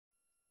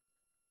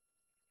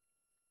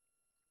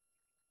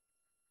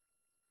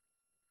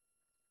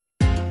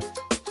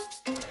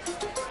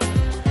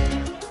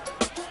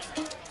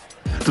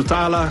To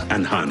Tala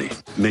and Hani,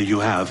 may you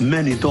have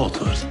many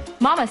daughters.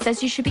 Mama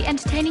says you should be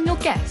entertaining your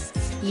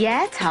guests.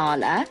 Yeah,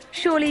 Tala.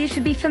 Surely you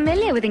should be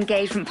familiar with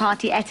engagement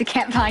party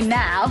etiquette by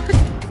now.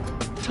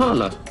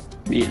 Tala,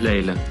 meet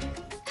Layla.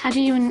 How do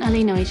you and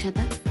Ali know each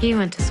other? He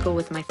went to school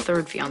with my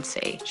third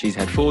fiancé. She's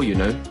had 4, you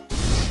know.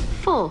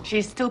 4.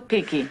 She's still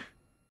picky.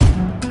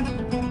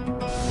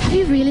 Have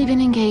you really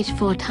been engaged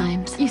 4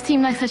 times? You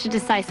seem like such a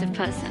decisive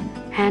person.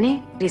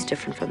 Hani, he's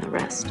different from the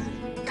rest.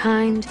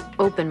 Kind,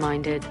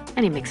 open-minded,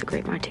 and he makes a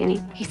great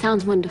martini. He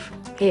sounds wonderful.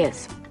 He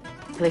is.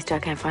 At least I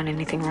can't find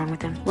anything wrong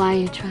with him. Why are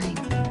you trying?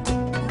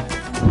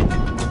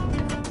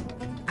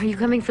 Are you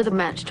coming for the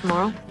match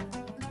tomorrow?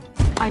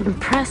 I'm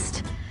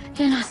impressed.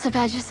 You're not so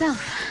bad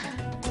yourself.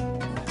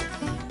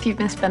 You've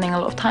been spending a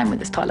lot of time with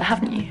this Tyler,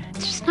 haven't you?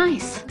 It's just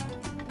nice.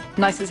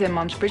 Nice as in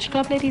Mom's Bridge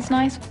Club lady's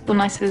nice, or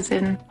nice as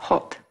in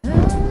hot?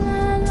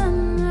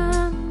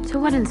 So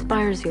what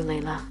inspires you,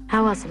 Layla?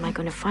 How else am I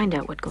going to find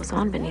out what goes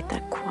on beneath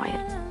that quiet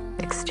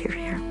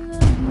exterior?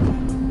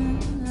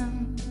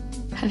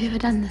 Have you ever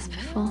done this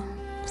before?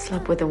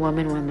 Slept with a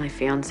woman when my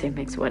fiancé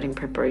makes wedding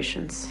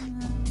preparations.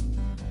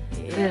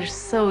 They're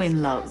so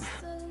in love.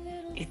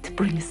 It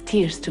brings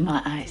tears to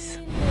my eyes.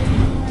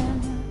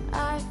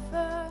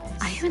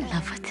 Are you in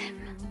love with him?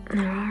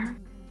 There are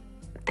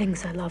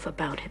things I love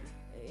about him.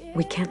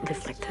 We can't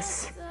live like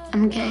this.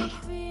 I'm gay.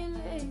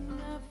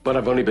 But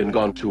I've only been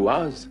gone 2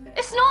 hours.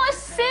 It's not a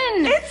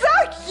sin! It's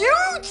a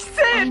huge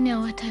sin! I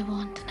know what I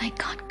want, and I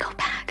can't go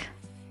back.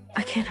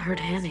 I can't hurt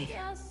Hani.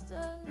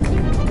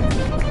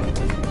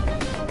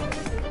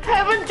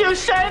 Haven't you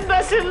shamed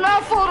us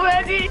enough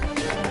already?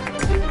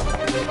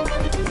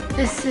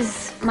 This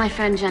is my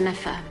friend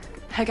Jennifer.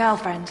 Her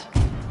girlfriend.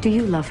 Do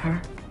you love her?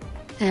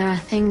 There are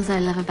things I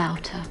love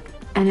about her.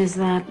 And is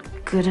that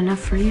good enough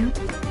for you?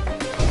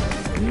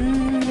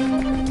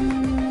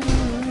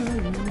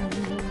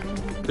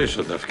 They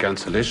should have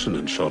cancellation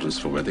insurance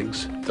for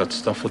weddings. That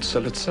stuff would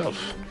sell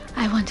itself.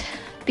 I want to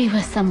be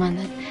with someone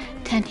that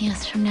 10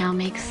 years from now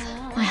makes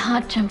my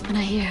heart jump when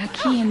I hear her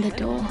key in the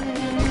door.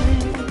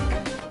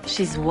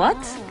 She's what?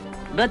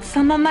 But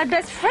some of my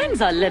best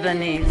friends are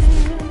Lebanese.